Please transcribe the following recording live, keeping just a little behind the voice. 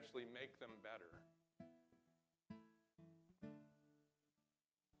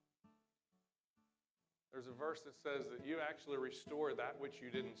there's a verse that says that you actually restore that which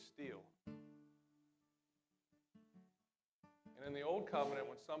you didn't steal. And in the Old Covenant,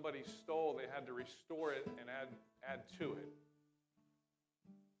 when somebody stole, they had to restore it and add to it.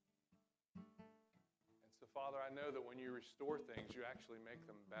 And so, Father, I know that when you restore things, you actually make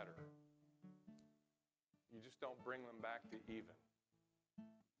them better. You just don't bring them back to even.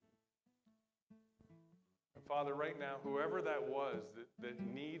 And Father, right now, whoever that was that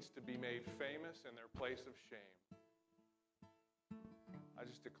needs to be made famous in their place of shame, I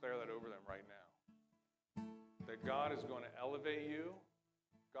just declare that over them right now. That God is going to elevate you.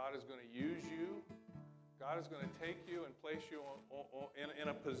 God is going to use you. God is going to take you and place you in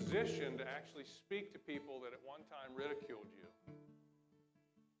a position to actually speak to people that at one time ridiculed you.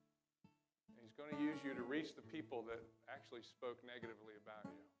 And He's going to use you to reach the people that actually spoke negatively about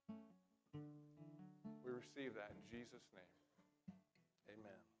you. We receive that in Jesus' name.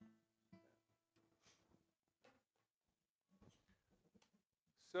 Amen.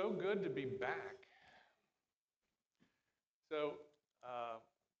 So good to be back. So,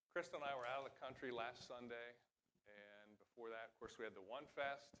 Krista and I were out of the country last Sunday, and before that, of course, we had the One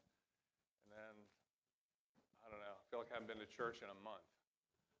Fest, and then, I don't know, I feel like I haven't been to church in a month.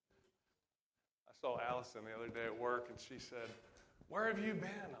 I saw Allison the other day at work, and she said, "Where have you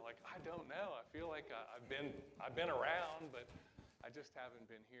been?" I'm like, "I don't know. I feel like I've been around, but I just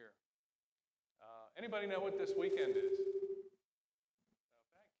haven't been here." Anybody know what this weekend is? Now,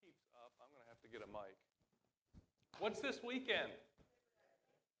 if that keeps up, I'm going to have to get a mic. What's this weekend?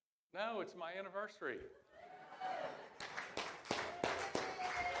 No, it's my anniversary.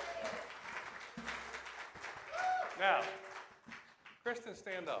 Now, Kristen,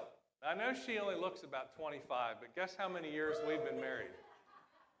 stand up. I know she only looks about 25, but guess how many years we've been married?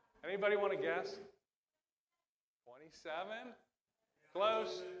 Anybody want to guess? 27?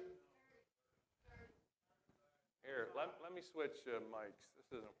 Close. Here, let me switch mics. This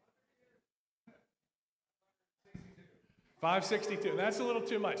isn't... 562. That's a little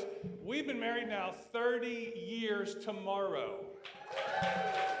too much. We've been married now 30 years tomorrow.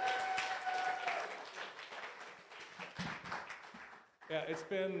 Yeah, it's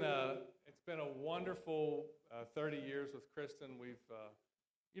been a wonderful 30 years with Kristen. We've,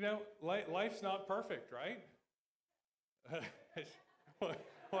 life's not perfect, right?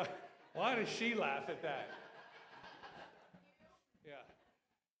 Why does she laugh at that? Yeah.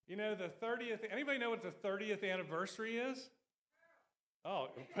 You know, the 30th, anybody know what the 30th anniversary is? Oh,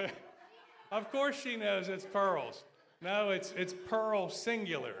 of course she knows it's pearls. No, it's pearl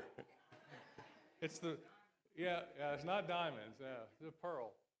singular. It's it's not diamonds, no, it's a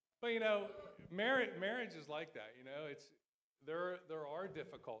pearl. But marriage is like that, there are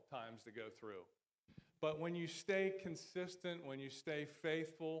difficult times to go through. But when you stay consistent, when you stay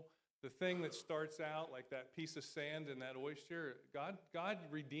faithful, the thing that starts out like that piece of sand in that oyster, God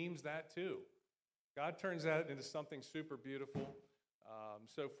redeems that too. God turns that into something super beautiful. I'm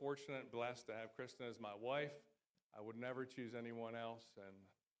so fortunate and blessed to have Kristen as my wife. I would never choose anyone else, and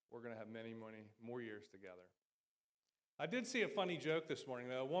we're going to have many, many more years together. I did see a funny joke this morning,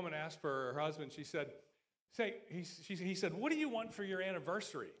 though. A woman asked for her husband. She said, he said, "What do you want for your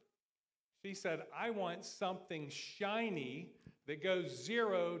anniversary?" She said, "I want something shiny that goes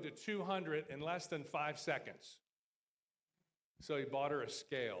 0 to 200 in less than 5 seconds." So he bought her a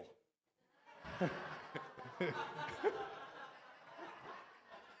scale.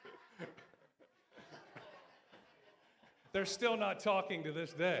 They're still not talking to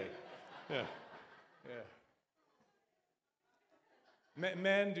this day. Yeah.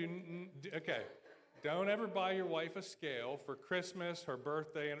 Men don't ever buy your wife a scale for Christmas, her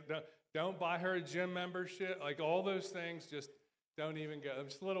birthday, and don't buy her a gym membership. Like all those things, just don't even go.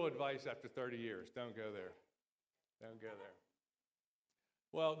 Just a little advice after 30 years. Don't go there. Don't go there.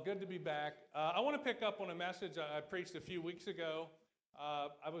 Well, good to be back. I want to pick up on a message I preached a few weeks ago.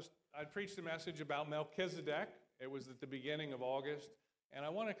 I preached a message about Melchizedek. It was at the beginning of August. And I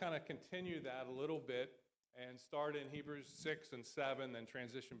want to kind of continue that a little bit and start in Hebrews 6 and 7, then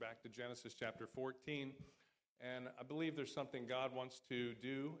transition back to Genesis chapter 14. And I believe there's something God wants to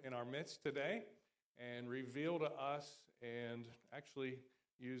do in our midst today and reveal to us and actually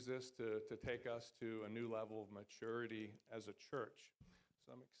use this to take us to a new level of maturity as a church.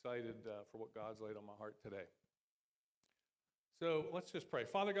 So I'm excited for what God's laid on my heart today. So let's just pray.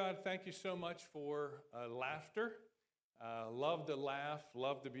 Father God, thank you so much for laughter. Love to laugh,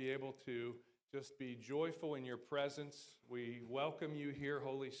 love to be able to just be joyful in your presence. We welcome you here,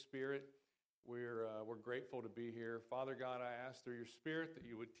 Holy Spirit. We're grateful to be here. Father God, I ask through your Spirit that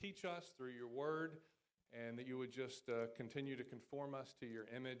you would teach us through your word and that you would just continue to conform us to your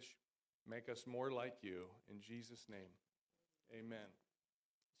image. Make us more like you. In Jesus' name, amen.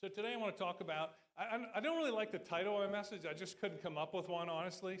 So today I want to talk about, I don't really like the title of my message. I just couldn't come up with one,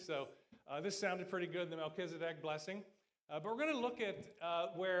 honestly. So this sounded pretty good, the Melchizedek Blessing. But we're going to look at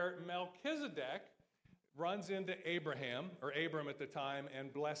where Melchizedek runs into Abraham, or Abram at the time,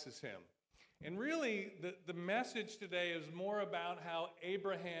 and blesses him. And really, the message today is more about how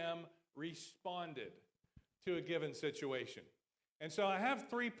Abraham responded to a given situation. And so I have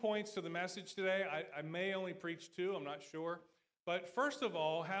 3 points to the message today. I may only preach 2, I'm not sure. But first of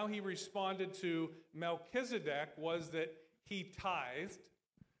all, how he responded to Melchizedek was that he tithed.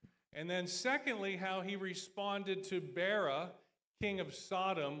 And then secondly, how he responded to Bera, king of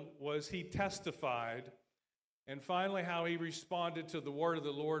Sodom, was he testified. And finally, how he responded to the word of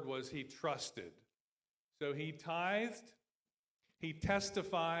the Lord was he trusted. So he tithed, he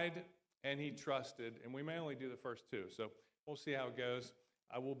testified, and he trusted. And we may only do the first 2, so we'll see how it goes.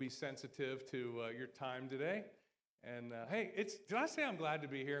 I will be sensitive to your time today. And hey, did I say I'm glad to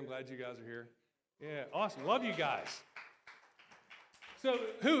be here? I'm glad you guys are here. Yeah, awesome. Love you guys. So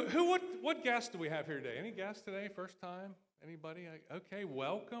what guests do we have here today? Any guests today? First time? Anybody? Okay,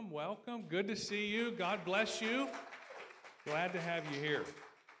 welcome. Good to see you. God bless you. Glad to have you here.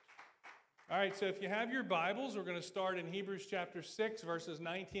 All right, so if you have your Bibles, we're going to start in Hebrews chapter 6, verses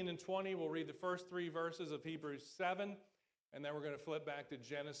 19 and 20. We'll read the first 3 verses of Hebrews 7, and then we're going to flip back to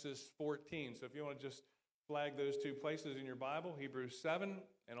Genesis 14. So if you want to just flag those 2 places in your Bible, Hebrews 7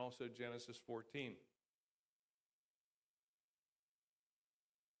 and also Genesis 14.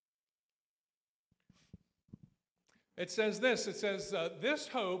 It says this, this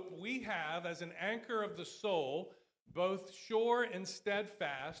hope we have as an anchor of the soul, both sure and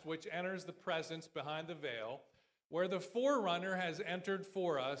steadfast, which enters the presence behind the veil, where the forerunner has entered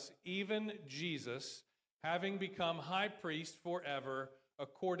for us, even Jesus, having become high priest forever,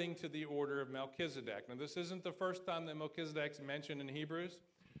 according to the order of Melchizedek. Now, this isn't the first time that Melchizedek's mentioned in Hebrews,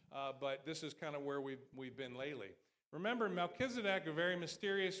 but this is kind of where we've been lately. Remember, Melchizedek, a very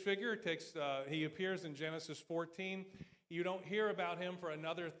mysterious figure, he appears in Genesis 14. You don't hear about him for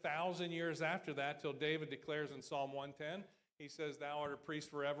another 1,000 years after that, till David declares in Psalm 110. He says, "Thou art a priest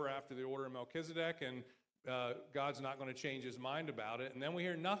forever after the order of Melchizedek," and God's not going to change his mind about it. And then we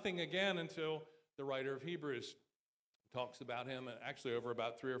hear nothing again until the writer of Hebrews talks about him, actually over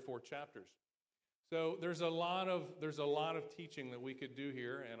about 3 or 4 chapters. So there's a lot of teaching that we could do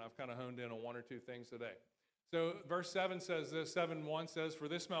here, and I've kind of honed in on 1 or 2 things today. So verse 7 says this, 7:1 says, "For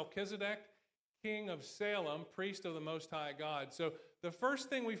this Melchizedek, king of Salem, priest of the Most High God." So the first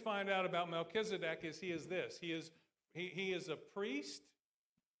thing we find out about Melchizedek is he is this. He is a priest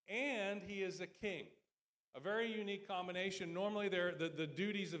and he is a king. A very unique combination. Normally the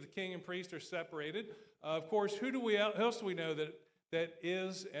duties of the king and priest are separated. Of course, who else do we know that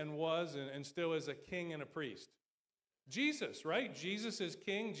is and was and still is a king and a priest? Jesus, right? Jesus is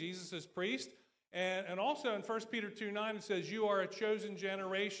king, Jesus is priest. And also in 1 Peter 2:9 it says, "You are a chosen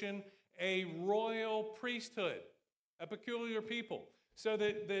generation, a royal priesthood," a peculiar people. So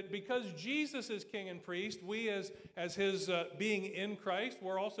that because Jesus is king and priest, we as his being in Christ,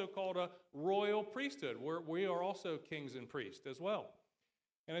 we're also called a royal priesthood. We are also kings and priests as well.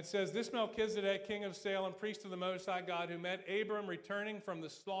 And it says, "This Melchizedek, king of Salem, priest of the Most High God, who met Abram returning from the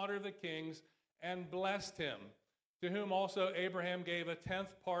slaughter of the kings and blessed him, to whom also Abraham gave a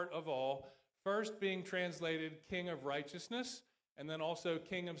 10th part of all, first being translated king of righteousness, and then also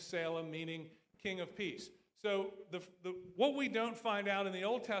king of Salem, meaning king of peace." So what we don't find out in the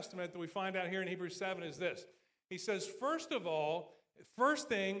Old Testament that we find out here in Hebrews 7 is this. He says, first of all, first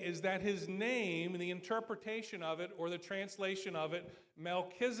thing is that his name, and the interpretation of it, or the translation of it,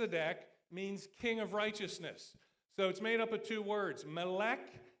 Melchizedek, means king of righteousness. So it's made up of 2 words,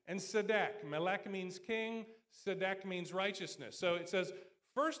 Melech and Sedek. Melech means king, Sedek means righteousness. So it says,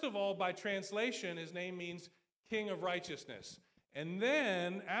 first of all, by translation, his name means king of righteousness. And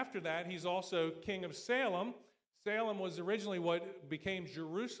then, after that, he's also king of Salem. Salem was originally what became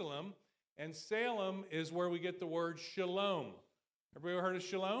Jerusalem, and Salem is where we get the word shalom. Everybody ever heard of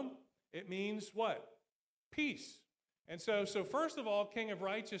shalom? It means what? Peace. And so first of all, king of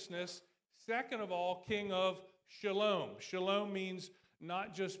righteousness. Second of all, king of shalom. Shalom means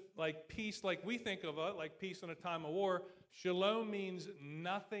not just like peace like we think of it, like peace in a time of war. Shalom means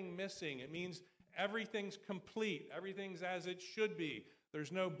nothing missing. It means everything's complete. Everything's as it should be.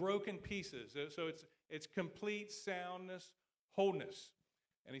 There's no broken pieces. So it's complete soundness, wholeness.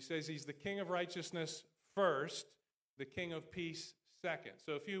 And he says he's the king of righteousness first, the king of peace second.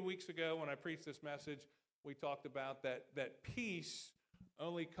 So a few weeks ago when I preached this message, we talked about that peace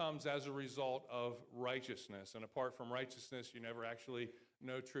only comes as a result of righteousness. And apart from righteousness, you never actually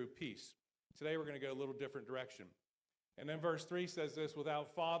know true peace. Today we're going to go a little different direction. And then verse 3 says this,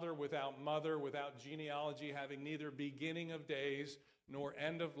 without father, without mother, without genealogy, having neither beginning of days nor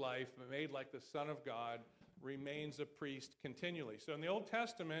end of life, but made like the Son of God, remains a priest continually. So in the Old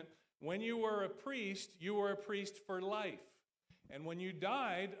Testament, when you were a priest for life. And when you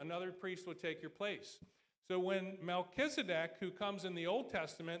died, another priest would take your place. So when Melchizedek, who comes in the Old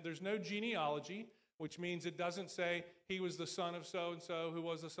Testament, there's no genealogy, which means it doesn't say he was the son of so-and-so, who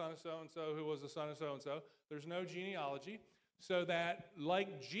was the son of so-and-so, who was the son of so-and-so. There's no genealogy. So that,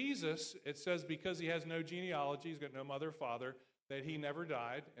 like Jesus, it says because he has no genealogy, he's got no mother or father, that he never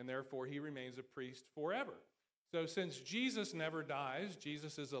died, and therefore he remains a priest forever. So since Jesus never dies,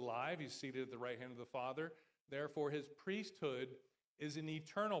 Jesus is alive, he's seated at the right hand of the Father, therefore his priesthood is an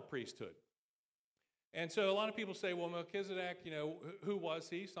eternal priesthood. And so a lot of people say, well, Melchizedek, who was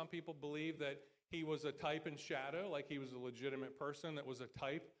he? Some people believe that he was a type and shadow, like he was a legitimate person that was a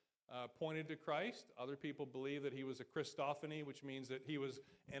type pointed to Christ. Other people believe that he was a Christophany, which means that he was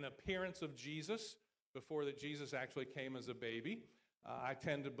an appearance of Jesus before that Jesus actually came as a baby. I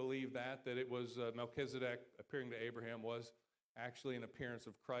tend to believe that it was Melchizedek appearing to Abraham was actually an appearance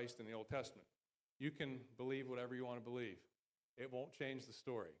of Christ in the Old Testament. You can believe whatever you want to believe. It won't change the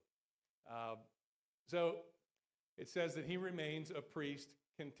story. So it says that he remains a priest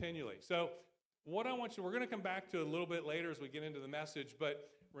continually. So what I want you, we're going to come back to a little bit later as we get into the message, but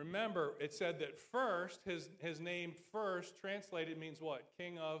remember, it said that first, his name first translated means what?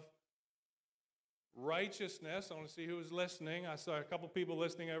 King of righteousness. I want to see who is listening. I saw a couple people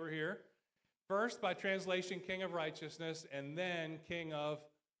listening over here. First, by translation, King of righteousness, and then King of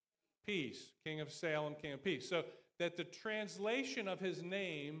peace, King of Salem, King of peace. So that the translation of his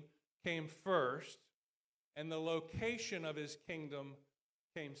name came first, and the location of his kingdom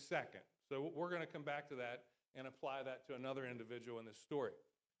came second. So we're going to come back to that and apply that to another individual in this story.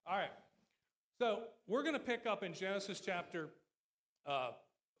 All right. So we're going to pick up in Genesis chapter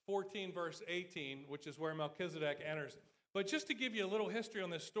 14, verse 18, which is where Melchizedek enters. But just to give you a little history on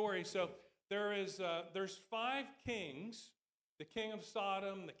this story, so there's 5 kings, the king of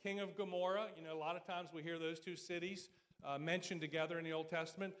Sodom, the king of Gomorrah. A lot of times we hear those two cities mentioned together in the Old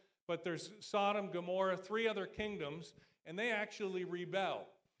Testament. But there's Sodom, Gomorrah, 3 other kingdoms, and they actually rebel.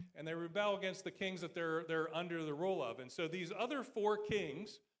 And they rebel against the kings that they're under the rule of. And so these other 4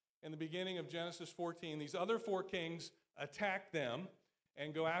 kings, in the beginning of Genesis 14, these other 4 kings attack them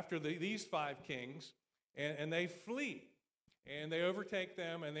and go after these 5 kings, and they flee. And they overtake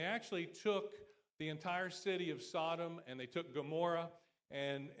them, and they actually took the entire city of Sodom, and they took Gomorrah.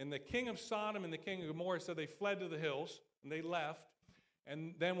 And the king of Sodom and the king of Gomorrah said they fled to the hills, and they left.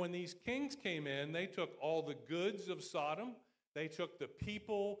 And then when these kings came in, they took all the goods of Sodom, they took the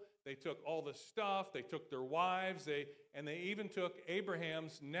people, they took all the stuff, they took their wives, and they even took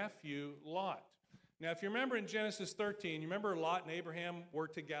Abraham's nephew, Lot. Now, if you remember in Genesis 13, you remember Lot and Abraham were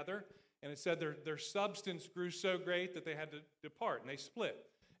together, and it said their substance grew so great that they had to depart, and they split.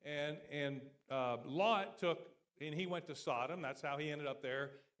 And Lot took, and he went to Sodom. That's how he ended up there,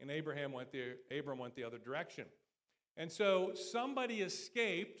 and Abram went the other direction. And so somebody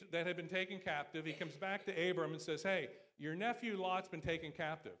escaped that had been taken captive. He comes back to Abram and says, hey, your nephew Lot's been taken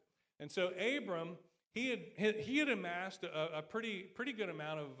captive. And so Abram, he had amassed a pretty good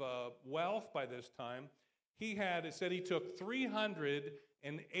amount of wealth by this time. It said he took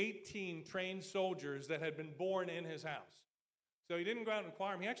 318 trained soldiers that had been born in his house. So he didn't go out and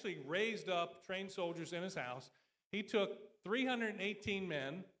acquire them. He actually raised up trained soldiers in his house. He took 318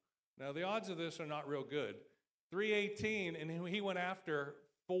 men. Now, the odds of this are not real good. 318, and he went after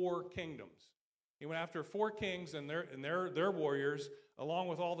 4 kingdoms. He went after 4 kings and their warriors, along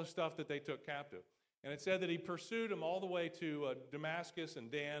with all the stuff that they took captive. And it said that he pursued them all the way to Damascus and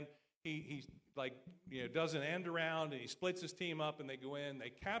Dan. He does an end around, and he splits his team up, and they go in, they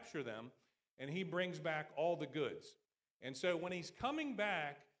capture them, and he brings back all the goods. And so when he's coming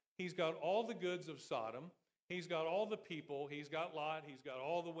back, he's got all the goods of Sodom. He's got all the people. He's got Lot. He's got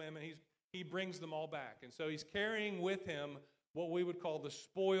all the women. He brings them all back. And so he's carrying with him what we would call the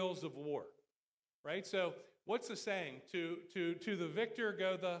spoils of war, right? So what's the saying? To the victor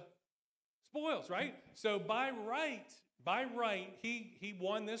go the spoils, right? So by right, he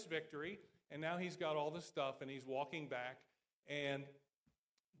won this victory, and now he's got all this stuff, and he's walking back, and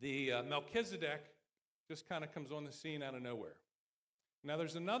the Melchizedek just kind of comes on the scene out of nowhere. Now,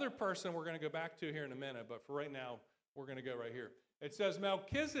 there's another person we're going to go back to here in a minute, but for right now, we're going to go right here. It says,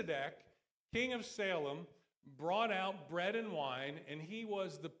 Melchizedek, king of Salem, brought out bread and wine, and he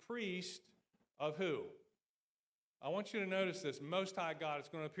was the priest of who? I want you to notice this. Most High God. It's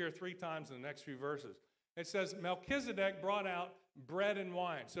going to appear 3 times in the next few verses. It says, Melchizedek brought out bread and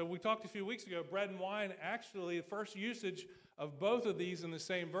wine. So we talked a few weeks ago, bread and wine, actually, the first usage of both of these in the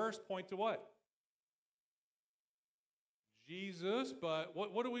same verse point to what? Jesus, but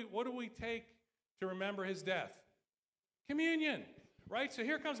what do we take to remember his death? Communion, right? So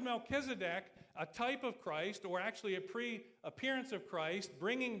here comes Melchizedek, a type of Christ, or actually a pre-appearance of Christ,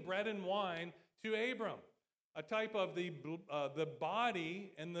 bringing bread and wine to Abram, a type of the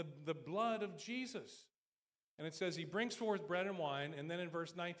body and the blood of Jesus. And it says he brings forth bread and wine, and then in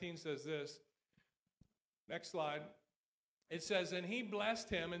verse 19 says this. Next slide. It says, and he blessed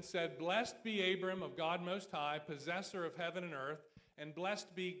him and said, blessed be Abram of God Most High, possessor of heaven and earth, and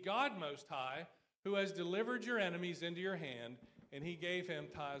blessed be God Most High, who has delivered your enemies into your hand, and he gave him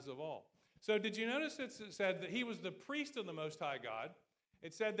tithes of all. So did you notice it said that he was the priest of the Most High God?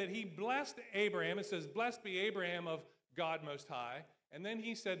 It said that he blessed Abraham. It says, blessed be Abraham of God Most High. And then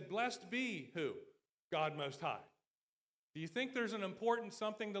he said, blessed be who? God Most High. Do you think there's an important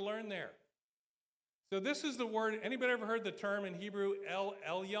something to learn there? So this is the word, anybody ever heard the term in Hebrew, El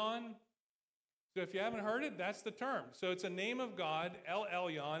Elyon? So if you haven't heard it, that's the term. So it's a name of God, El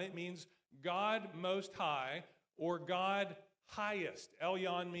Elyon. It means God Most High or God Highest.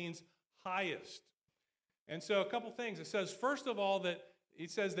 Elyon means highest. And so a couple things. It says, first of all, that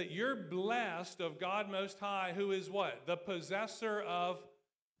it says that you're blessed of God Most High, who is what? The possessor of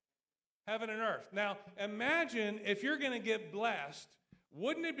heaven and earth. Now, imagine if you're going to get blessed,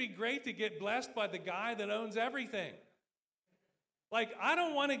 wouldn't it be great to get blessed by the guy that owns everything? Like, I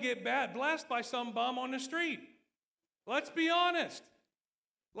don't want to get blessed by some bum on the street. Let's be honest.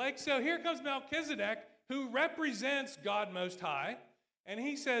 Like, so here comes Melchizedek, who represents God Most High, and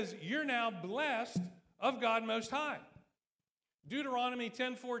he says, you're now blessed of God Most High. Deuteronomy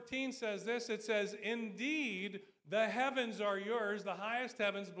 10:14 says this. It says, indeed, the heavens are yours, the highest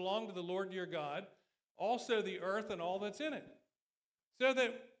heavens belong to the Lord your God, also the earth and all that's in it.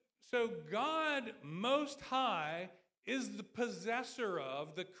 So God Most High is the possessor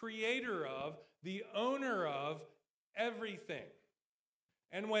of, the creator of, the owner of everything.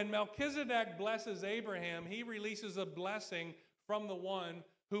 And when Melchizedek blesses Abraham, he releases a blessing from the one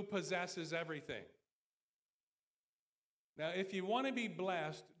who possesses everything. Now, if you want to be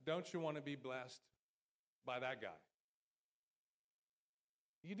blessed, don't you want to be blessed by that guy?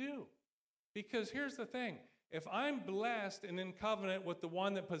 You do. Because here's the thing. If I'm blessed and in covenant with the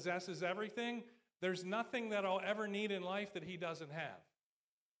one that possesses everything, there's nothing that I'll ever need in life that he doesn't have.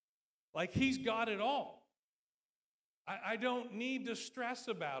 Like, he's got it all. I don't need to stress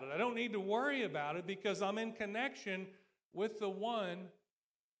about it. I don't need to worry about it because I'm in connection with the one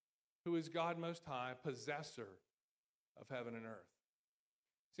who is God Most High, possessor of heaven and earth.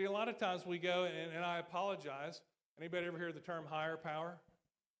 See, a lot of times we go, and I apologize. Anybody ever hear the term higher power?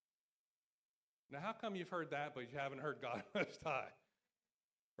 Now, how come you've heard that, but you haven't heard God Most High?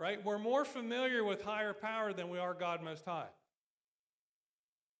 Right? We're more familiar with higher power than we are God Most High.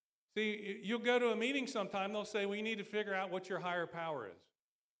 See, you'll go to a meeting sometime, they'll say, we need to figure out what your higher power is.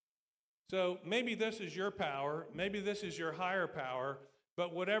 So maybe this is your power, maybe this is your higher power,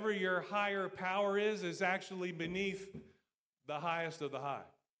 but whatever your higher power is actually beneath the highest of the high.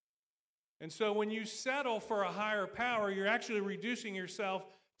 And so when you settle for a higher power, you're actually reducing yourself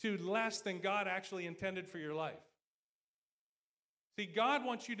to less than God actually intended for your life. See, God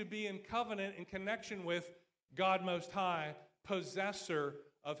wants you to be in covenant and connection with God Most High, possessor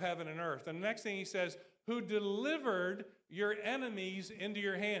of heaven and earth. And the next thing he says, who delivered your enemies into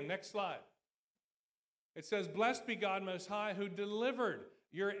your hand. Next slide. It says, blessed be God Most High, who delivered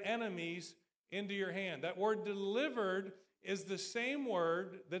your enemies into your hand. That word delivered is the same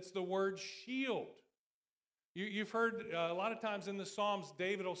word that's the word shield. You've heard a lot of times in the Psalms,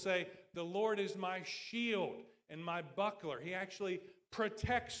 David will say, the Lord is my shield and my buckler. He actually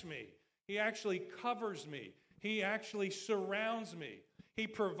protects me. He actually covers me. He actually surrounds me. He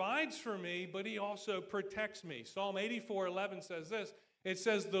provides for me, but he also protects me. Psalm 84:11 says this. It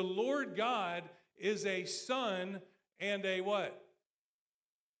says, the Lord God is a sun and a what?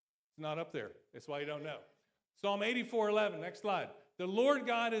 It's not up there. That's why you don't know. Psalm 84:11, next slide. The Lord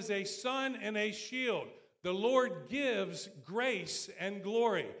God is a sun and a shield. The Lord gives grace and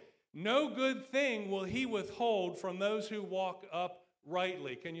glory. No good thing will he withhold from those who walk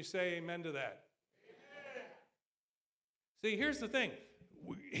uprightly. Can you say amen to that? Amen. See, here's the thing.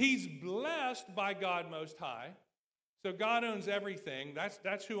 He's blessed by God Most High. So God owns everything.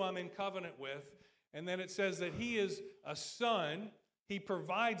 That's who I'm in covenant with. And then it says that he is a son. He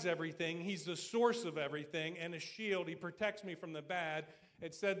provides everything. He's the source of everything. And a shield. He protects me from the bad.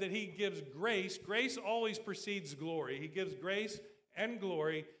 it said that he gives grace. Grace always precedes glory. He gives grace and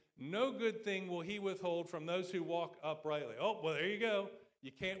glory. No good thing will he withhold from those who walk uprightly. Oh, well, there you go.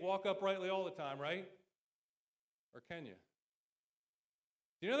 You can't walk uprightly all the time, right? Or can you?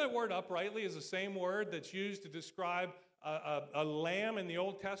 Do you know that word uprightly is the same word that's used to describe a lamb in the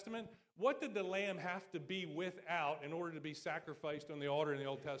Old Testament? What did the lamb have to be without in order to be sacrificed on the altar in the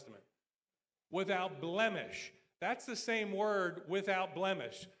Old Testament? Without blemish. That's the same word, without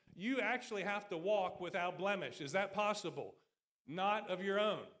blemish. You actually have to walk without blemish. Is that possible? Not of your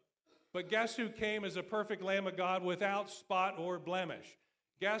own. But guess who came as a perfect Lamb of God without spot or blemish?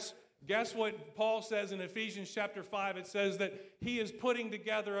 Guess what Paul says in Ephesians chapter 5? It says that he is putting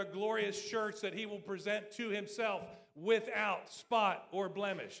together a glorious church that he will present to himself without spot or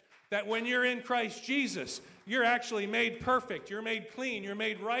blemish. That when you're in Christ Jesus, you're actually made perfect, you're made clean, you're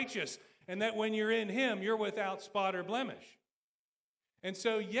made righteous, and that when you're in him, you're without spot or blemish. And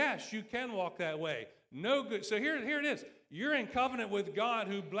so, yes, you can walk that way. No good. So here it is. You're in covenant with God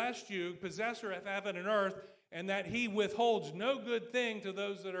who blessed you, possessor of heaven and earth, and that he withholds no good thing to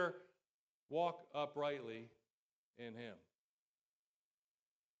those that are walk uprightly in him.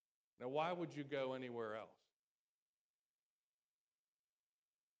 Now, why would you go anywhere else?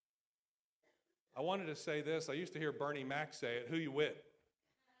 I wanted to say this. I used to hear Bernie Mac say it, who you with?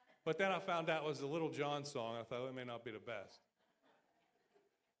 But then I found out it was a Little John song. I thought it may not be the best.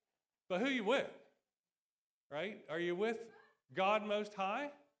 But who you with? Right? Are you with God Most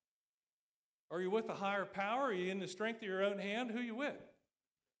High? Are you with a higher power? Are you in the strength of your own hand? Who are you with?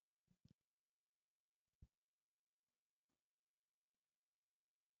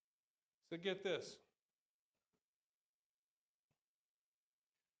 So get this.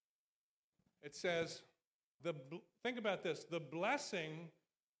 It says, think about this. The blessing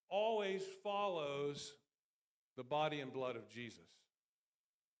always follows the body and blood of Jesus.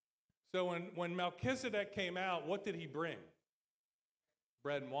 So when Melchizedek came out, what did he bring?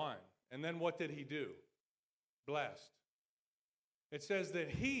 Bread and wine. And then what did he do? Blessed. It says that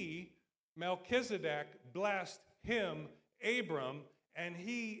he, Melchizedek, blessed him, Abram, and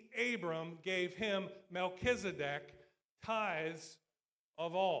he, Abram, gave him, Melchizedek, tithes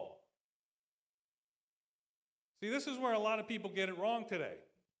of all. See, this is where a lot of people get it wrong today.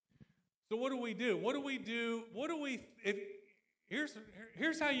 So what do we do?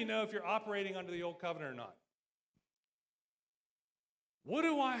 Here's how you know if you're operating under the old covenant or not. What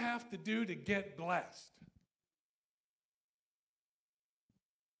do I have to do to get blessed?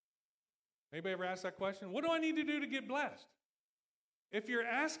 Anybody ever asked that question? What do I need to do to get blessed? If you're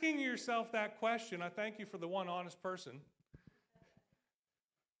asking yourself that question, I thank you for the one honest person.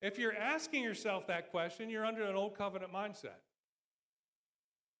 If you're asking yourself that question, you're under an old covenant mindset.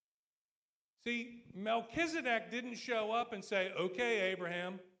 See, Melchizedek didn't show up and say, okay,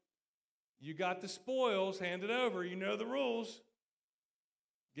 Abraham, you got the spoils, hand it over, you know the rules.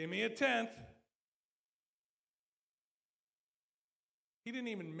 Give me a tenth. He didn't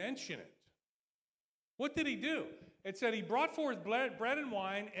even mention it. What did he do? It said he brought forth bread and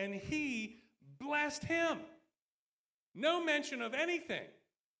wine, and he blessed him. No mention of anything.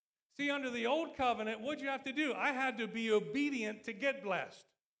 See, under the old covenant, what'd you have to do? I had to be obedient to get blessed.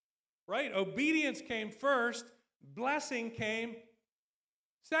 Right? Obedience came first, blessing came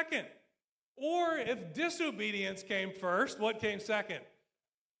second. Or if disobedience came first, what came second?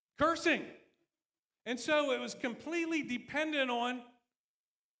 Cursing. And so it was completely dependent on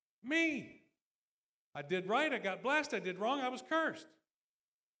me. I did right, I got blessed. I did wrong, I was cursed.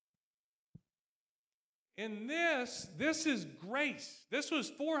 In this is grace. This was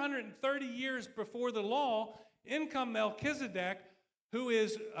 430 years before the law. In come Melchizedek, who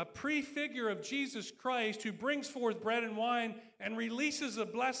is a prefigure of Jesus Christ, who brings forth bread and wine and releases a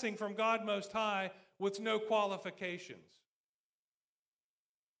blessing from God Most High with no qualifications.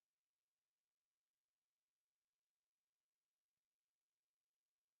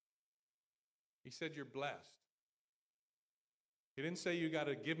 He said, you're blessed. He didn't say you got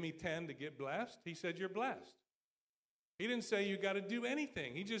to give me 10 to get blessed. He said, you're blessed. He didn't say you got to do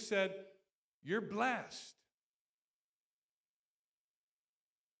anything. He just said, you're blessed.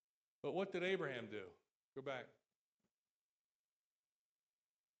 But what did Abraham do? Go back.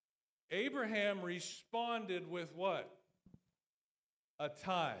 Abraham responded with what? A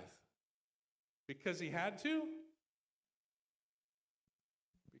tithe. Because he had to?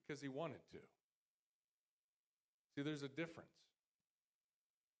 Because he wanted to. See, there's a difference.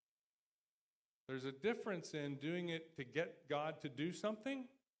 There's a difference in doing it to get God to do something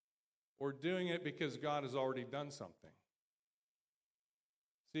or doing it because God has already done something.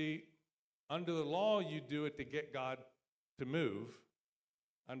 See, under the law, you do it to get God to move.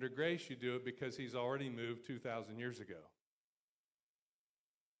 Under grace, you do it because he's already moved 2,000 years ago.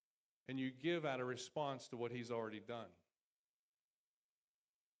 And you give out a response to what he's already done.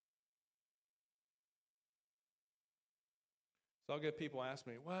 So I'll get people ask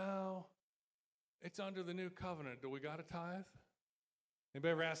me, well, it's under the new covenant. Do we got to tithe?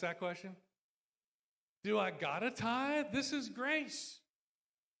 Anybody ever ask that question? Do I got to tithe? This is grace.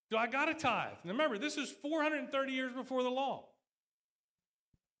 Do I got to tithe? Now remember, this is 430 years before the law.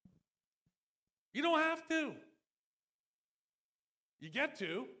 You don't have to. You get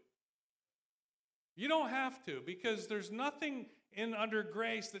to. You don't have to, because there's nothing in under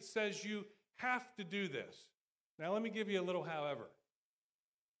grace that says you have to do this. Now let me give you a little however.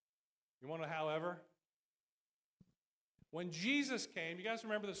 You want a however? When Jesus came, you guys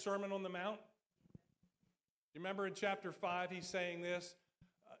remember the Sermon on the Mount? You remember in chapter 5, he's saying this,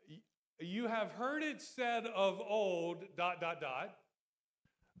 you have heard it said of old, ...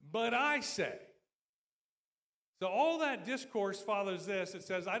 but I say. So all that discourse follows this. It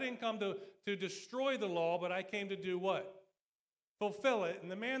says, I didn't come to destroy the law, but I came to do what? Fulfill it. And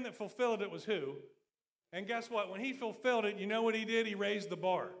the man that fulfilled it was who? And guess what? When he fulfilled it, you know what he did? He raised the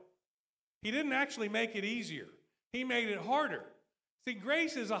bar. He didn't actually make it easier. He made it harder. See,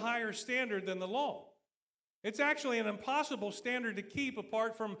 grace is a higher standard than the law. It's actually an impossible standard to keep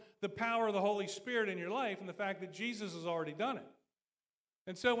apart from the power of the Holy Spirit in your life and the fact that Jesus has already done it.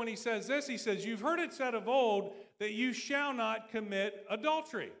 And so when he says this, he says, you've heard it said of old that you shall not commit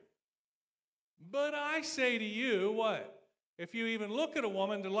adultery. But I say to you, what? If you even look at a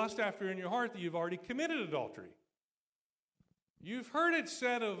woman to lust after her in your heart, that you've already committed adultery. You've heard it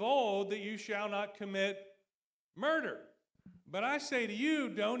said of old that you shall not commit murder. But I say to you,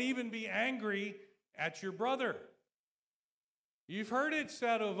 don't even be angry at your brother. You've heard it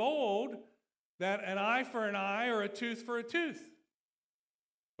said of old that an eye for an eye or a tooth for a tooth.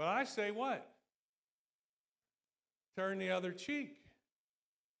 But I say what? Turn the other cheek.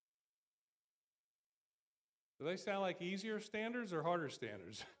 Do they sound like easier standards or harder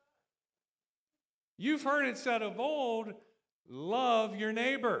standards? You've heard it said of old, love your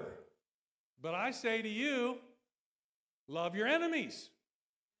neighbor. But I say to you, love your enemies.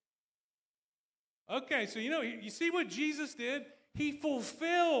 Okay, so you see what Jesus did? He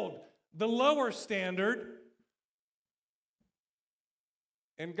fulfilled the lower standard,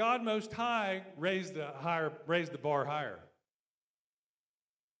 and God Most High raised the bar higher.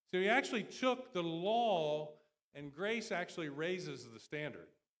 So he actually took the law, and grace actually raises the standard.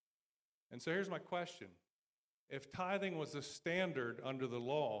 And so here's my question. If tithing was the standard under the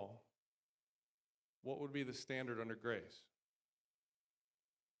law, what would be the standard under grace?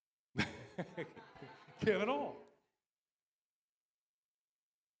 Give it all.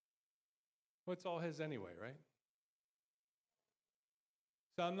 Well, it's all his anyway, right?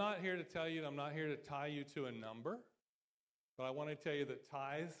 So I'm not here to tell you, I'm not here to tie you to a number, but I want to tell you that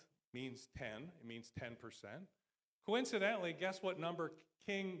tithe means 10. It means 10%. Coincidentally, guess what number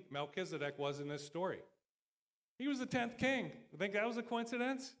King Melchizedek was in this story? He was the 10th king. You think that was a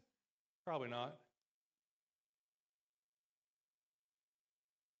coincidence? Probably not.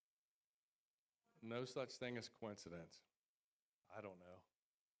 No such thing as coincidence. I don't know.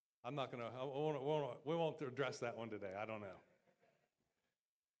 I'm not going to, we won't address that one today. I don't know.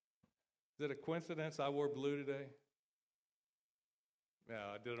 Is it a coincidence I wore blue today?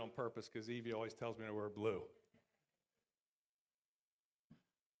 Yeah, I did it on purpose because Evie always tells me to wear blue.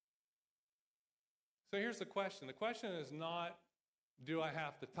 So here's the question. The question is not, do I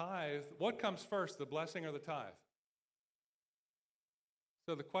have to tithe? What comes first, the blessing or the tithe?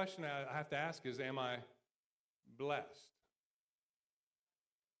 So the question I have to ask is, am I blessed?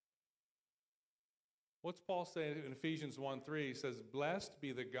 What's Paul saying in Ephesians 1:3? He says, blessed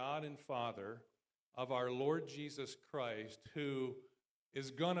be the God and Father of our Lord Jesus Christ, who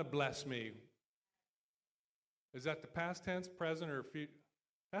is going to bless me. Is that the past tense, present, or future?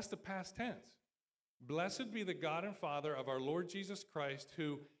 That's the past tense. Blessed be the God and Father of our Lord Jesus Christ,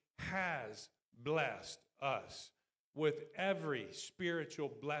 who has blessed us with every spiritual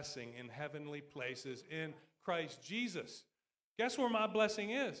blessing in heavenly places in Christ Jesus. Guess where my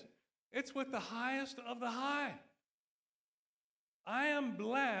blessing is? It's with the highest of the high. I am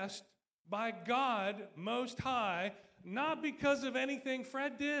blessed by God Most High, not because of anything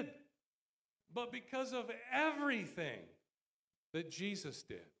Fred did, but because of everything that Jesus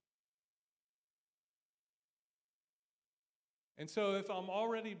did. And so if I'm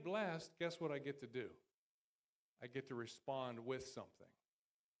already blessed, guess what I get to do? I get to respond with something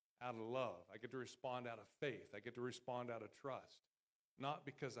out of love. I get to respond out of faith. I get to respond out of trust. Not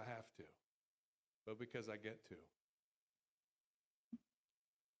because I have to, but because I get to.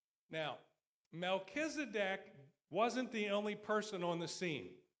 Now, Melchizedek wasn't the only person on the scene.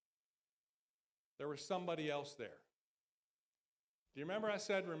 There was somebody else there. Do you remember I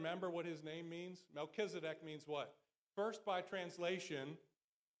said, remember what his name means? Melchizedek means what? First, by translation,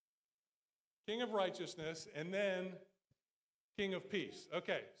 King of Righteousness, and then King of Peace.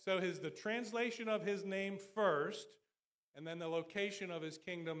 Okay, so the translation of his name first, and then the location of his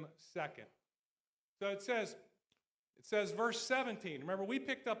kingdom second. So it says verse 17. Remember, we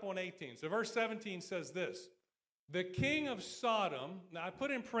picked up on 18. So verse 17 says this. The king of Sodom, now I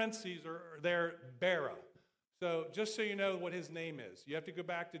put in parentheses there, Bera. So just so you know what his name is, you have to go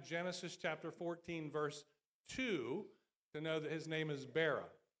back to Genesis chapter 14, verse 2, to know that his name is Bera.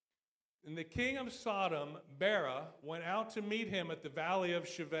 And the king of Sodom, Bera, went out to meet him at the valley of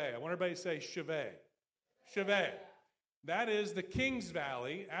Shaveh. I want everybody to say Shaveh. Shaveh. That is the king's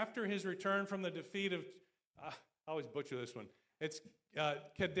valley after his return from the defeat of, I always butcher this one. It's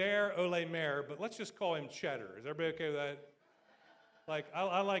Kedar Olaymer, but let's just call him Cheddar. Is everybody okay with that? Like,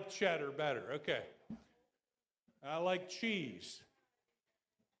 I like cheddar better. Okay. I like cheese.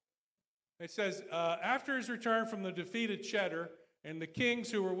 It says, after his return from the defeated Cheddar and the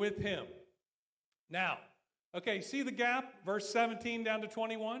kings who were with him. Now, okay, see the gap? Verse 17 down to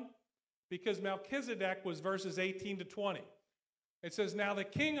 21? Because Melchizedek was verses 18 to 20. It says, now the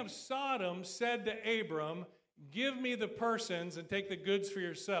king of Sodom said to Abram, give me the persons and take the goods for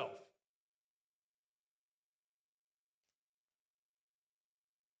yourself.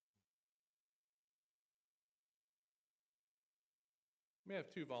 May have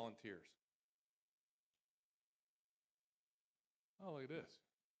 2 volunteers. Oh, look at this.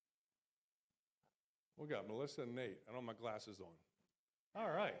 We got Melissa and Nate. I don't have my glasses on. All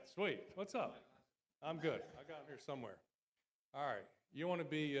right, sweet. What's up? I'm good. I got them here somewhere. All right. You want to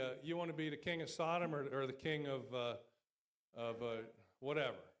be the king of Sodom or the king of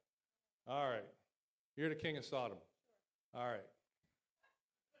whatever? All right. You're the king of Sodom. All right.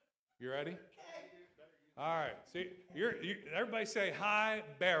 You ready? All right. See, everybody say hi,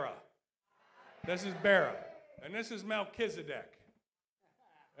 Bera. This is Bera, and this is Melchizedek.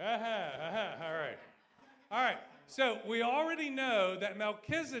 All right. All right. So we already know that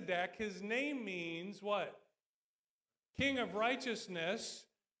Melchizedek, his name means what? King of righteousness,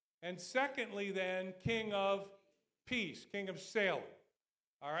 and secondly then, King of peace, King of Salem.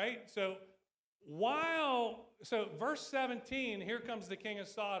 All right? So verse 17, here comes the king of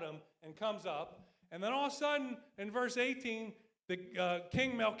Sodom and comes up, and then all of a sudden in verse 18, the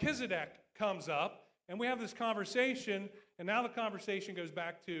King Melchizedek comes up, and we have this conversation, and now the conversation goes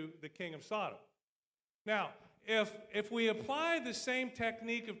back to the king of Sodom. Now, if we apply the same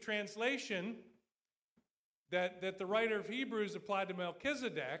technique of translation that the writer of Hebrews applied to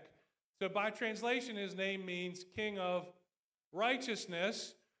Melchizedek, so by translation his name means king of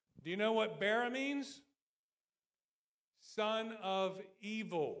righteousness. Do you know what Bera means? Son of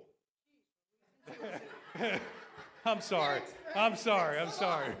evil. I'm sorry.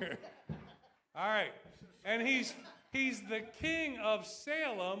 All right. And he's the king of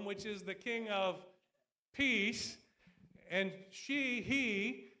Salem, which is the king of peace. And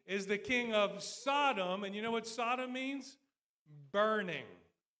he is the king of Sodom. And you know what Sodom means? Burning.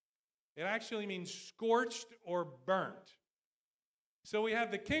 It actually means scorched or burnt. So we have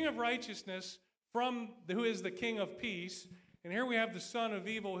the king of righteousness who is the king of peace. And here we have the son of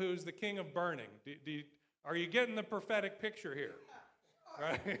evil who is the king of burning. Are you getting the prophetic picture here?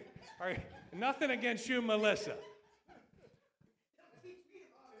 Right? All right. Nothing against you, Melissa.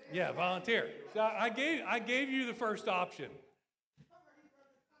 Yeah, volunteer. So I gave you the first option.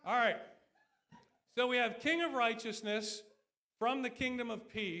 All right. So we have king of righteousness from the kingdom of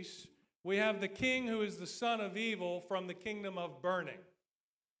peace. We have the king who is the son of evil from the kingdom of burning.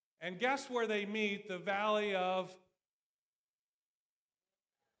 And guess where they meet? The valley of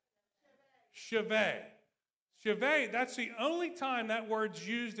Shaveh. Shaveh, that's the only time that word's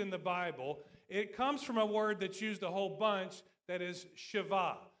used in the Bible. It comes from a word that's used a whole bunch, that is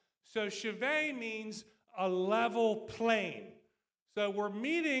Shavah. So Shaveh means a level plain. So we're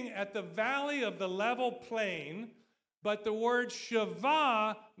meeting at the valley of the level plain, but the word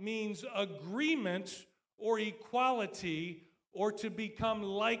Shavah means agreement or equality or to become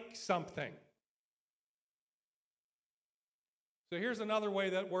like something. So here's another way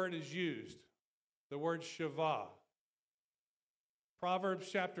that word is used. The word Shavah. Proverbs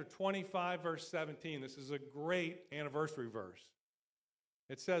chapter 25, verse 17. This is a great anniversary verse.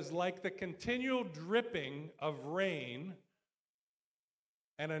 It says, like the continual dripping of rain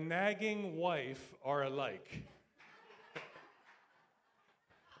and a nagging wife are alike.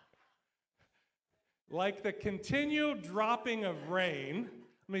 Like the continual dropping of rain,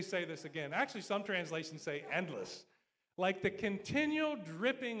 Let me say this again. Actually, some translations say endless. Like the continual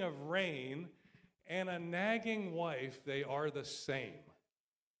dripping of rain and a nagging wife, they are the same.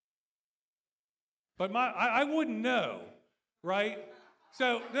 But I wouldn't know, right?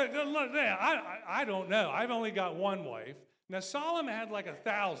 So I don't know. I've only got one wife. Now, Solomon had like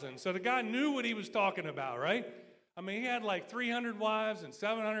 1,000, so the guy knew what he was talking about, right? I mean, he had like 300 wives and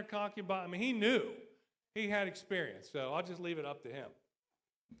 700 concubines. I mean, he knew. He had experience. So I'll just leave it up to him.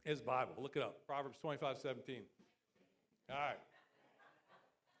 His Bible. Look it up. Proverbs 25:17. All right.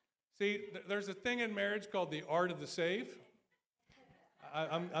 See, there's a thing in marriage called the art of the save.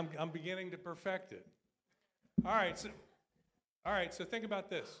 I'm beginning to perfect it. All right, so think about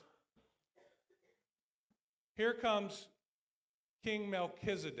this. Here comes King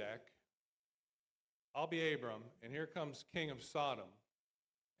Melchizedek. I'll be Abram, and here comes King of Sodom.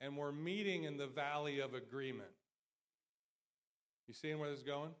 And we're meeting in the Valley of Agreement. You seeing where this is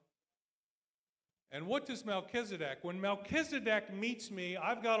going? And what does Melchizedek, when Melchizedek meets me,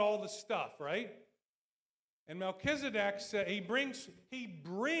 I've got all the stuff, right? And Melchizedek, he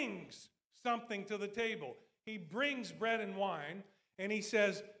brings something to the table. He brings bread and wine, and he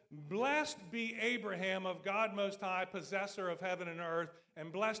says, "Blessed be Abraham of God Most High, possessor of heaven and earth,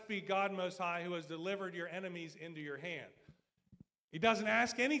 and blessed be God Most High, who has delivered your enemies into your hand." He doesn't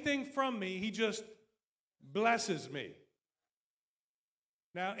ask anything from me. He just blesses me.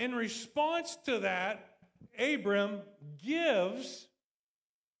 Now, in response to that, Abram gives,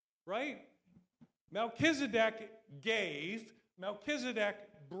 right? Melchizedek gave, Melchizedek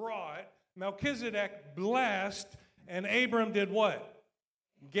brought, Melchizedek blessed, and Abram did what?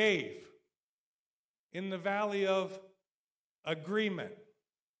 Gave. In the Valley of Agreement.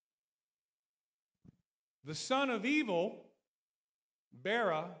 The son of evil,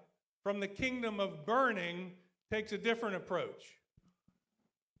 Bera, from the kingdom of burning, takes a different approach.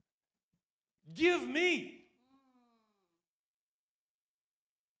 Give me.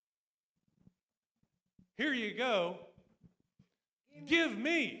 Here you go. Give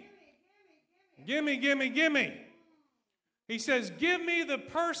me. Gimme, gimme, gimme. He says, give me the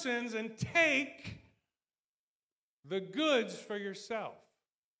persons and take the goods for yourself.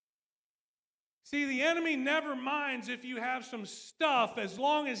 See, the enemy never minds if you have some stuff as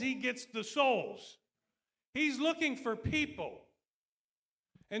long as he gets the souls. He's looking for people.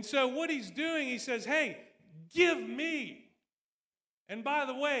 And so what he's doing, he says, hey, give me. And by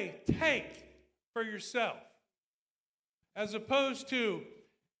the way, take for yourself. As opposed to,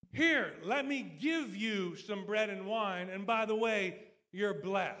 here, let me give you some bread and wine, and by the way, you're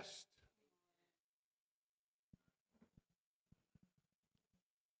blessed.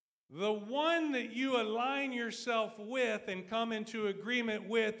 The one that you align yourself with and come into agreement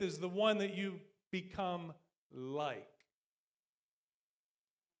with is the one that you become like.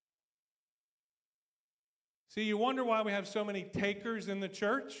 See, you wonder why we have so many takers in the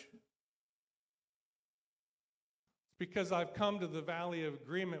church? It's because I've come to the Valley of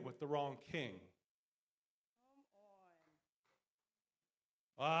Agreement with the wrong king.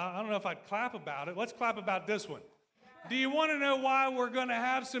 I don't know if I'd clap about it. Let's clap about this one. Do you want to know why we're going to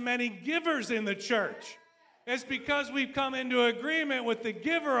have so many givers in the church? It's because we've come into agreement with the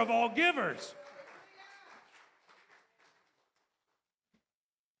giver of all givers.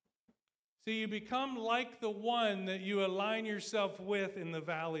 See, you become like the one that you align yourself with in the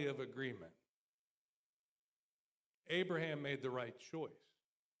Valley of Agreement. Abraham made the right choice.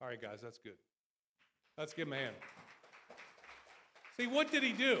 All right, guys, that's good. Let's give him a hand. See, what did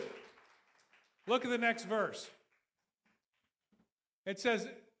he do? Look at the next verse. It says,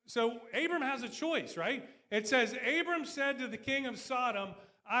 so Abram has a choice, right? It says, Abram said to the king of Sodom,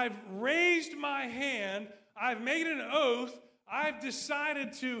 I've raised my hand, I've made an oath, I've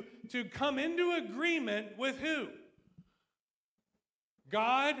decided to come into agreement with who?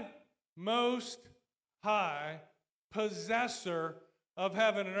 God Most High, possessor of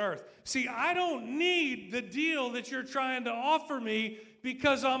heaven and earth. See, I don't need the deal that you're trying to offer me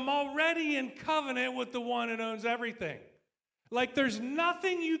because I'm already in covenant with the one that owns everything. Like there's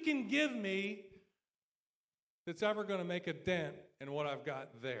nothing you can give me that's ever going to make a dent in what I've got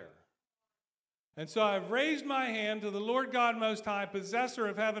there. And so I've raised my hand to the Lord God Most High, possessor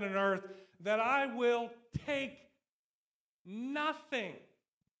of heaven and earth, that I will take nothing.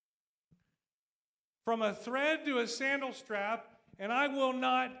 From a thread to a sandal strap, and I will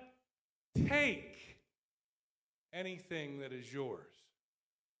not take anything that is yours.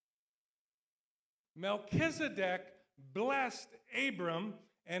 Melchizedek blessed Abram,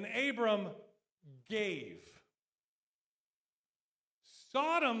 and Abram gave.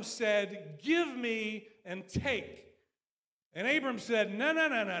 Sodom said, give me and take. And Abram said, no, no,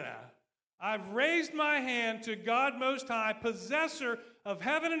 no, no, no. I've raised my hand to God Most High, possessor of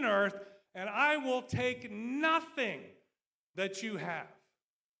heaven and earth, and I will take nothing that you have.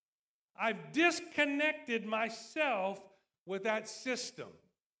 I've disconnected myself with that system.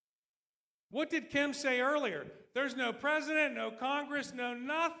 What did Kim say earlier? There's no president, no Congress, no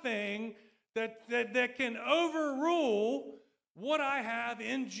nothing that can overrule what I have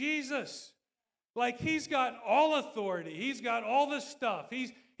in Jesus. Like he's got all authority. He's got all the stuff.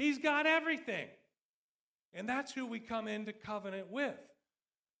 He's got everything. And that's who we come into covenant with.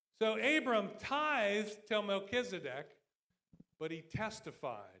 So Abram tithed to Melchizedek, but he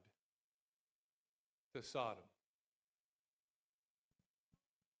testified to Sodom.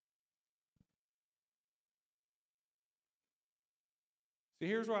 See,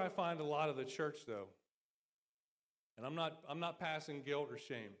 here's where I find a lot of the church, though. And I'm not passing guilt or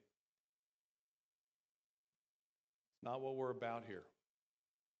shame. It's not what we're about here.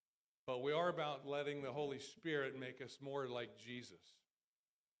 But we are about letting the Holy Spirit make us more like Jesus.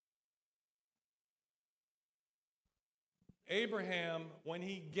 Abraham, when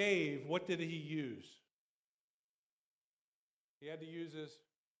he gave, what did he use? He had to use his,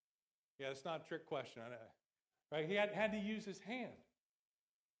 it's not a trick question, right? He had to use his hand.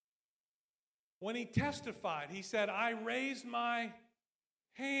 When he testified, he said, I raised my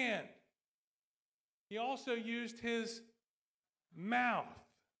hand. He also used his mouth.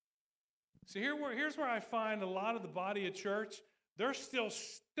 So here's where I find a lot of the body of church, they're still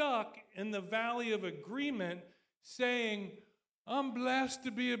stuck in the valley of agreement saying, I'm blessed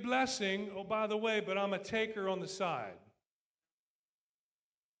to be a blessing, oh, by the way, but I'm a taker on the side.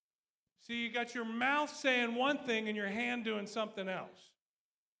 See, you got your mouth saying one thing and your hand doing something else.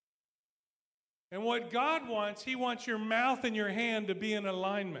 And what God wants, he wants your mouth and your hand to be in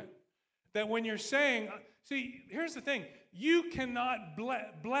alignment. That when you're saying, see, here's the thing. You cannot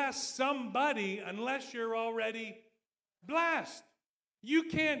bless somebody unless you're already blessed. You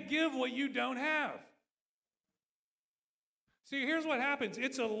can't give what you don't have. See, here's what happens.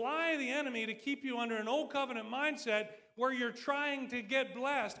 It's a lie of the enemy to keep you under an old covenant mindset where you're trying to get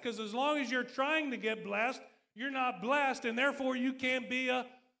blessed, because as long as you're trying to get blessed, you're not blessed, and therefore you can't be a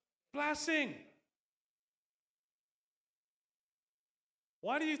blessing.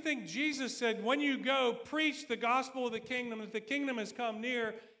 Why do you think Jesus said, when you go, preach the gospel of the kingdom, that the kingdom has come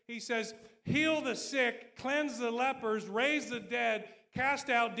near? He says, heal the sick, cleanse the lepers, raise the dead, cast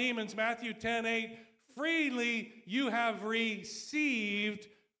out demons, Matthew 10:8. Freely you have received,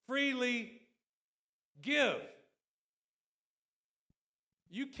 freely give.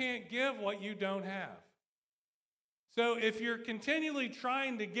 You can't give what you don't have. So if you're continually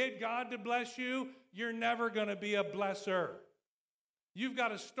trying to get God to bless you, you're never going to be a blesser. You've got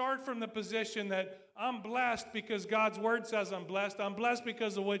to start from the position that I'm blessed because God's word says I'm blessed. I'm blessed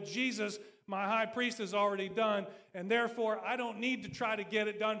because of what Jesus, my high priest, has already done. And therefore, I don't need to try to get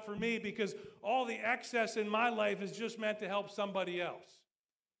it done for me, because all the excess in my life is just meant to help somebody else.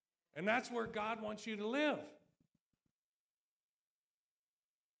 And that's where God wants you to live.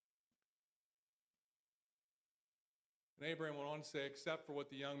 And Abraham went on to say, except for what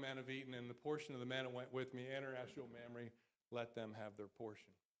the young men have eaten and the portion of the men that went with me, international memory, let them have their portion.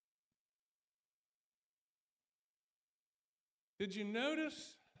 Did you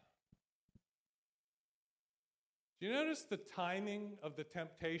notice the timing of the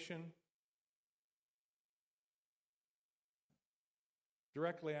temptation?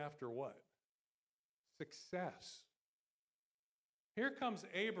 Directly after what? Success. Here comes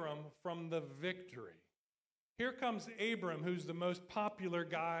Abram from the victory. Here comes Abram, who's the most popular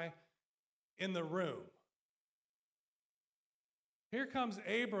guy in the room. Here comes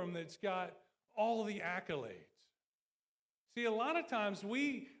Abram that's got all the accolades. See, a lot of times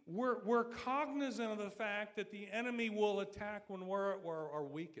we're cognizant of the fact that the enemy will attack when we're our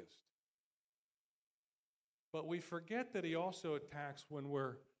weakest. But we forget that he also attacks when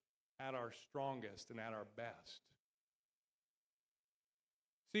we're at our strongest and at our best.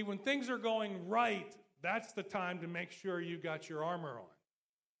 See, when things are going right, that's the time to make sure you got your armor on.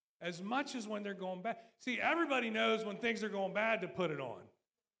 As much as when they're going bad. See, everybody knows when things are going bad to put it on.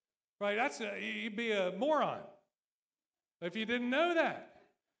 Right? You'd be a moron if you didn't know that.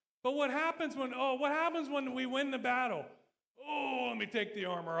 But what happens when we win the battle? Oh, let me take the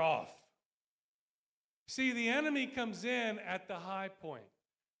armor off. See, the enemy comes in at the high point.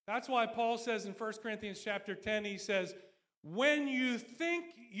 That's why Paul says in 1 Corinthians chapter 10, he says, when you think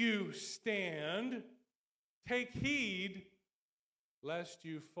you stand, take heed lest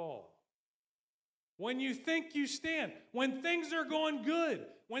you fall. when you think you stand, when things are going good,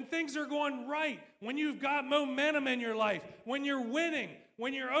 when things are going right, when you've got momentum in your life, when you're winning,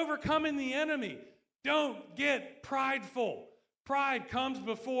 when you're overcoming the enemy, don't get prideful. Pride comes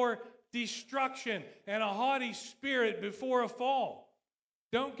before destruction and a haughty spirit before a fall.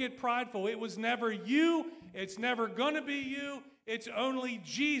 Don't get prideful. It was never you. It's never going to be you. It's only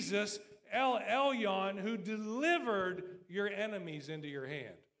Jesus, El Elyon, who delivered your enemies into your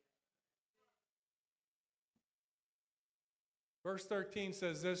hand. Verse 13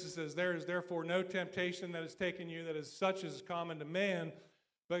 says this. It says, there is therefore no temptation that has taken you that is such as is common to man,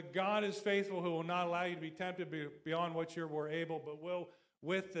 but God is faithful, who will not allow you to be tempted beyond what you were able, but will,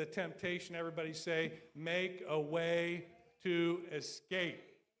 with the temptation, everybody say, make a way to escape.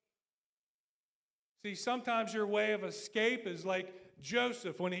 See, sometimes your way of escape is like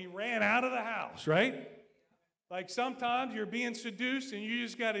Joseph when he ran out of the house, right? Like sometimes you're being seduced and you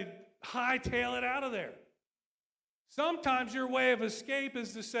just got to hightail it out of there. Sometimes your way of escape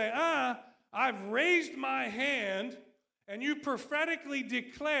is to say, I've raised my hand, and you prophetically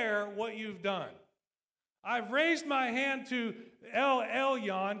declare what you've done. I've raised my hand to El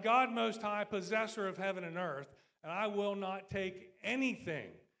Elyon, God Most High, possessor of heaven and earth, and I will not take anything.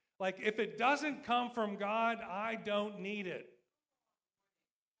 Like, if it doesn't come from God, I don't need it.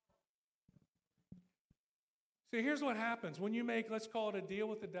 See, here's what happens. When you make, let's call it a deal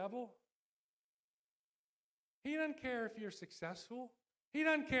with the devil, he doesn't care if you're successful. He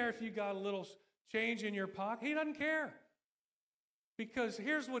doesn't care if you got a little change in your pocket. He doesn't care. Because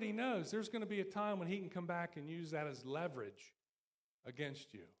here's what he knows. There's going to be a time when he can come back and use that as leverage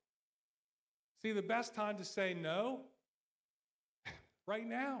against you. See, the best time to say no, right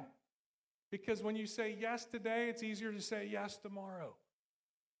now. Because when you say yes today, it's easier to say yes tomorrow.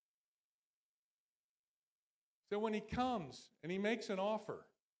 So when he comes and he makes an offer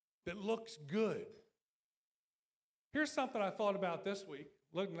that looks good, here's something I thought about this week.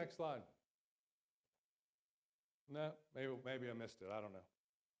 Look, next slide. No, maybe I missed it. I don't know.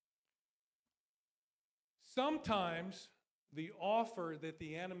 Sometimes the offer that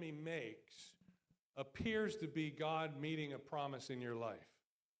the enemy makes appears to be God meeting a promise in your life.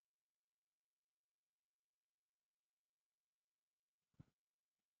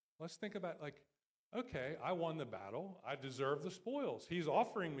 Let's think about, like, okay, I won the battle. I deserve the spoils. He's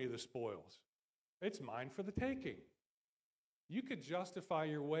offering me the spoils. It's mine for the taking. You could justify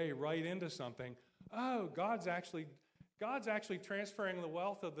your way right into something. Oh, God's actually transferring the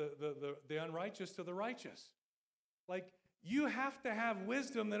wealth of the unrighteous to the righteous. Like, you have to have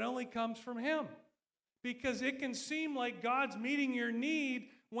wisdom that only comes from him. Because it can seem like God's meeting your need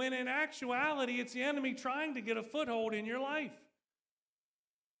when in actuality it's the enemy trying to get a foothold in your life.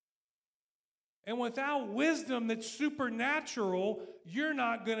 And without wisdom that's supernatural, you're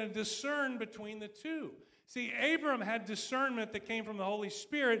not going to discern between the two. See, Abram had discernment that came from the Holy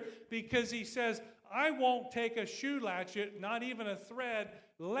Spirit because he says, I won't take a shoe latchet, not even a thread,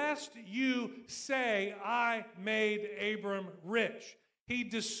 lest you say I made Abram rich. He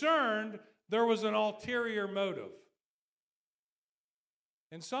discerned there was an ulterior motive.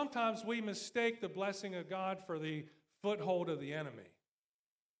 And sometimes we mistake the blessing of God for the foothold of the enemy.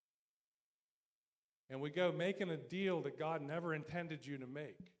 And we go making a deal that God never intended you to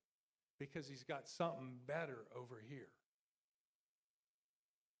make because he's got something better over here.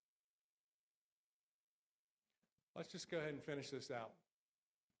 Let's just go ahead and finish this out.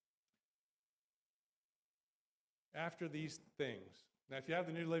 After these things. Now, if you have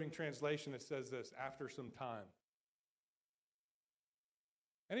the New Living Translation, it says this, after some time.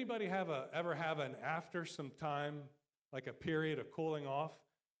 Anybody ever have an after some time, like a period of cooling off?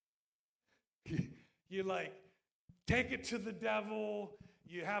 You like take it to the devil,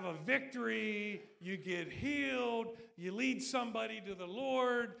 you have a victory, you get healed, you lead somebody to the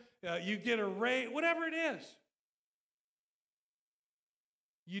Lord, you get a raise, whatever it is.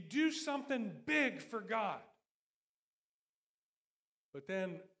 You do something big for God. But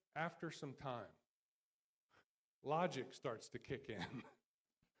then after some time, logic starts to kick in.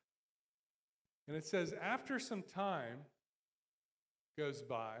 And it says, after some time goes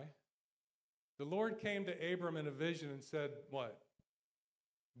by, the Lord came to Abram in a vision and said, what?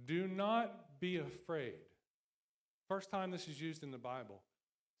 Do not be afraid. First time this is used in the Bible.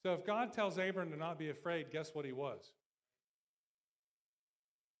 So if God tells Abram to not be afraid, guess what he was?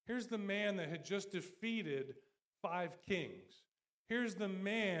 Here's the man that had just defeated 5 kings. Here's the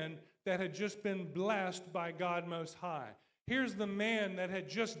man that had just been blessed by God Most High. Here's the man that had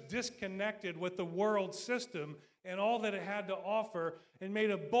just disconnected with the world system and all that it had to offer and made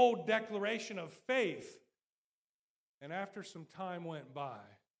a bold declaration of faith. And after some time went by,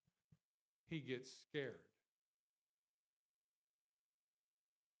 he gets scared.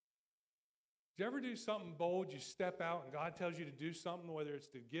 Did you ever do something bold? You step out and God tells you to do something, whether it's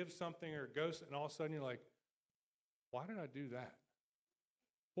to give something or go, and all of a sudden you're like, why did I do that?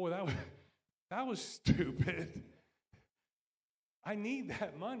 Boy, that was stupid. I need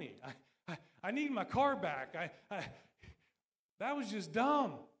that money. I need my car back. That was just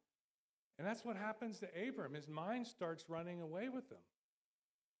dumb. And that's what happens to Abram. His mind starts running away with him.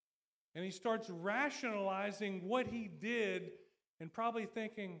 And he starts rationalizing what he did and probably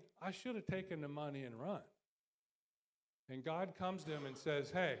thinking, I should have taken the money and run. And God comes to him and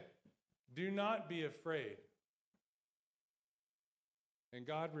says, hey, do not be afraid. And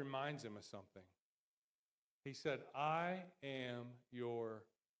God reminds him of something. He said, I am your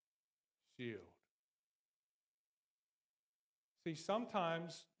shield. See,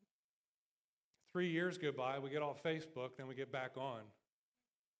 sometimes 3 years go by, we get off Facebook, then we get back on.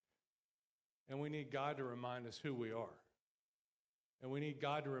 And we need God to remind us who we are. And we need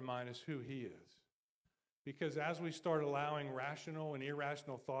God to remind us who he is. Because as we start allowing rational and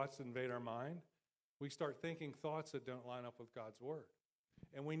irrational thoughts to invade our mind, we start thinking thoughts that don't line up with God's word.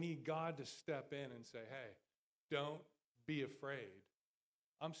 And we need God to step in and say, hey, don't be afraid.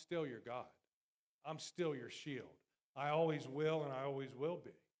 I'm still your God. I'm still your shield. I always will and I always will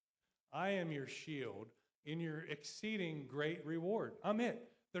be. I am your shield in your exceeding great reward. I'm it.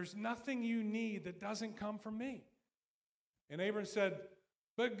 There's nothing you need that doesn't come from me. And Abram said,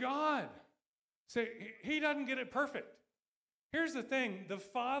 but God, so he doesn't get it perfect. Here's the thing, the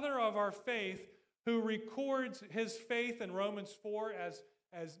father of our faith who records his faith in Romans 4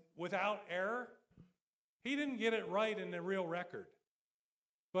 as without error, he didn't get it right in the real record.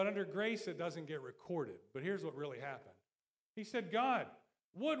 But under grace, it doesn't get recorded. But here's what really happened. He said, God,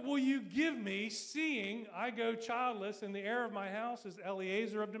 what will you give me, seeing I go childless and the heir of my house is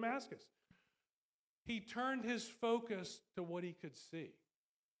Eliezer of Damascus? He turned his focus to what he could see.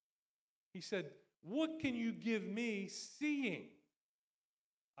 He said, what can you give me, seeing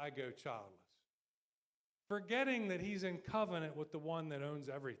I go childless? Forgetting that he's in covenant with the one that owns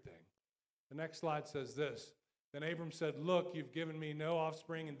everything. The next slide says this. Then Abram said, look, you've given me no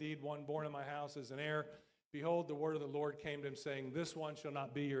offspring. Indeed, one born in my house is an heir. Behold, the word of the Lord came to him, saying, this one shall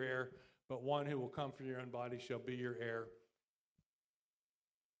not be your heir, but one who will come from your own body shall be your heir.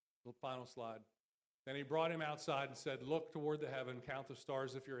 The final slide. Then he brought him outside and said, look toward the heaven, count the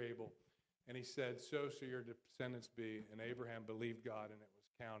stars if you're able. And he said, so shall your descendants be. And Abraham believed God, and it was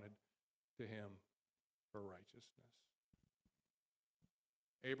counted to him for righteousness.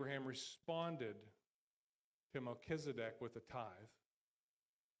 Abraham responded to Melchizedek with a tithe.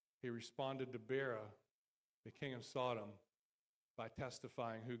 He responded to Bera, the king of Sodom, by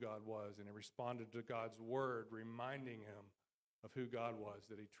testifying who God was. And he responded to God's word, reminding him of who God was,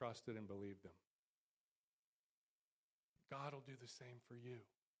 that he trusted and believed him. God will do the same for you.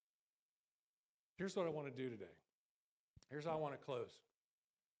 Here's what I want to do today. Here's how I want to close.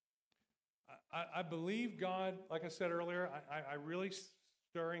 I believe God, like I said earlier, I really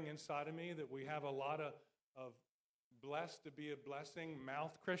stirring inside of me that we have a lot of blessed to be a blessing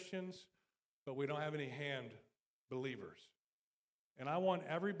mouth Christians, but we don't have any hand believers. And I want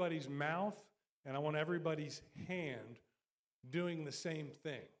everybody's mouth and I want everybody's hand doing the same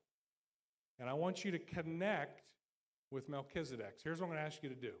thing. And I want you to connect with Melchizedek. So here's what I'm going to ask you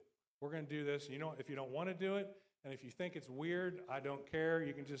to do. We're going to do this. You know, if you don't want to do it, and if you think it's weird, I don't care.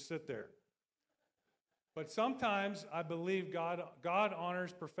 You can just sit there. But sometimes I believe God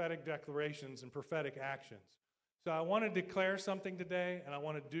honors prophetic declarations and prophetic actions. So I want to declare something today, and I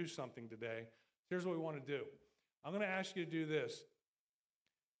want to do something today. Here's what we want to do. I'm going to ask you to do this.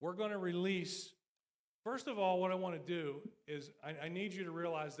 We're going to release, first of all, what I want to do is I need you to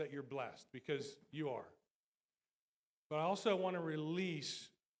realize that you're blessed, because you are. But I also want to release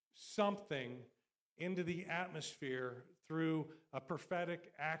something into the atmosphere through a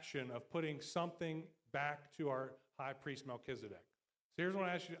prophetic action of putting something back to our high priest Melchizedek. So here's what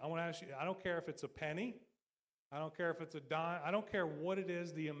I want to ask you. I don't care if it's a penny. I don't care if it's a dime. I don't care what it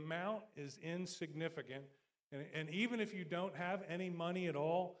is. The amount is insignificant. And even if you don't have any money at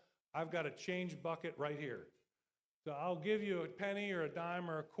all, I've got a change bucket right here. So I'll give you a penny or a dime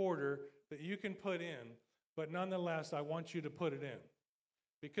or a quarter that you can put in. But nonetheless, I want you to put it in.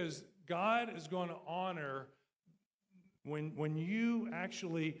 Because God is going to honor when you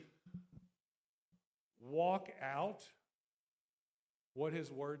actually walk out what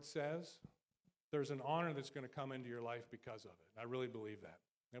his word says, there's an honor that's going to come into your life because of it. I really believe that.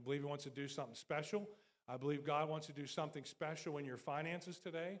 I believe he wants to do something special. I believe God wants to do something special in your finances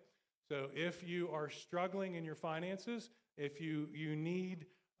today. So if you are struggling in your finances, if you need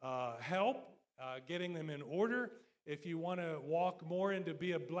help getting them in order. If you want to walk more into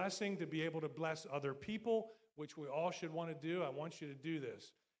be a blessing, to be able to bless other people, which we all should want to do, I want you to do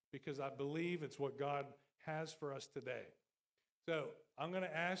this because I believe it's what God has for us today. So I'm going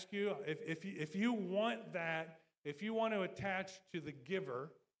to ask you, if you want that, if you want to attach to the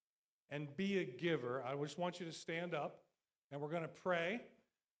giver and be a giver, I just want you to stand up, and we're going to pray.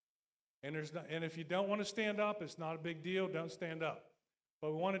 And if you don't want to stand up, it's not a big deal. Don't stand up.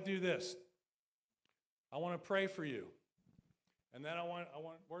 But we want to do this. I want to pray for you. And then I want,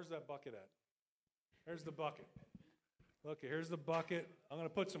 where's that bucket at? There's the bucket. Look, here's the bucket. I'm going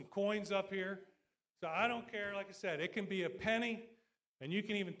to put some coins up here. So I don't care, like I said, it can be a penny, and you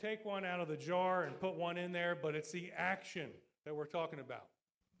can even take one out of the jar and put one in there, but it's the action that we're talking about.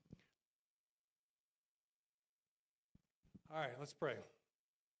 All right, let's pray.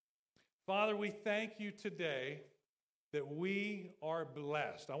 Father, we thank you today that we are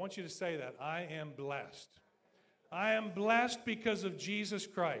blessed. I want you to say that. I am blessed. I am blessed because of Jesus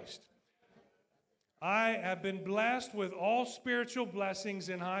Christ. I have been blessed with all spiritual blessings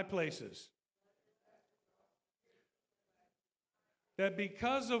in high places. That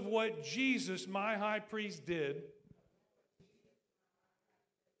because of what Jesus, my high priest, did,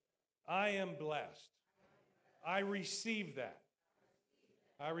 I am blessed. I receive that.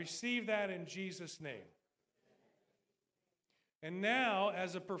 I receive that in Jesus' name. And now,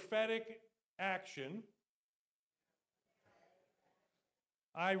 as a prophetic action,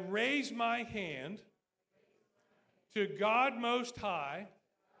 I raise my hand to God Most High,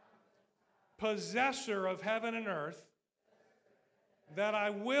 possessor of heaven and earth, that I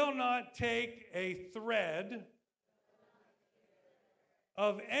will not take a thread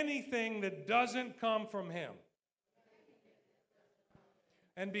of anything that doesn't come from him.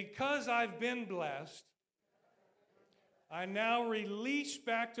 And because I've been blessed, I now release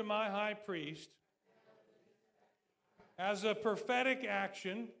back to my high priest as a prophetic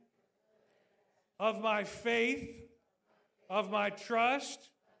action of my faith, of my trust,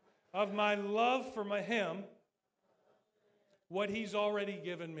 of my love for him, what he's already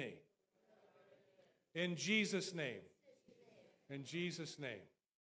given me. In Jesus' name. In Jesus' name.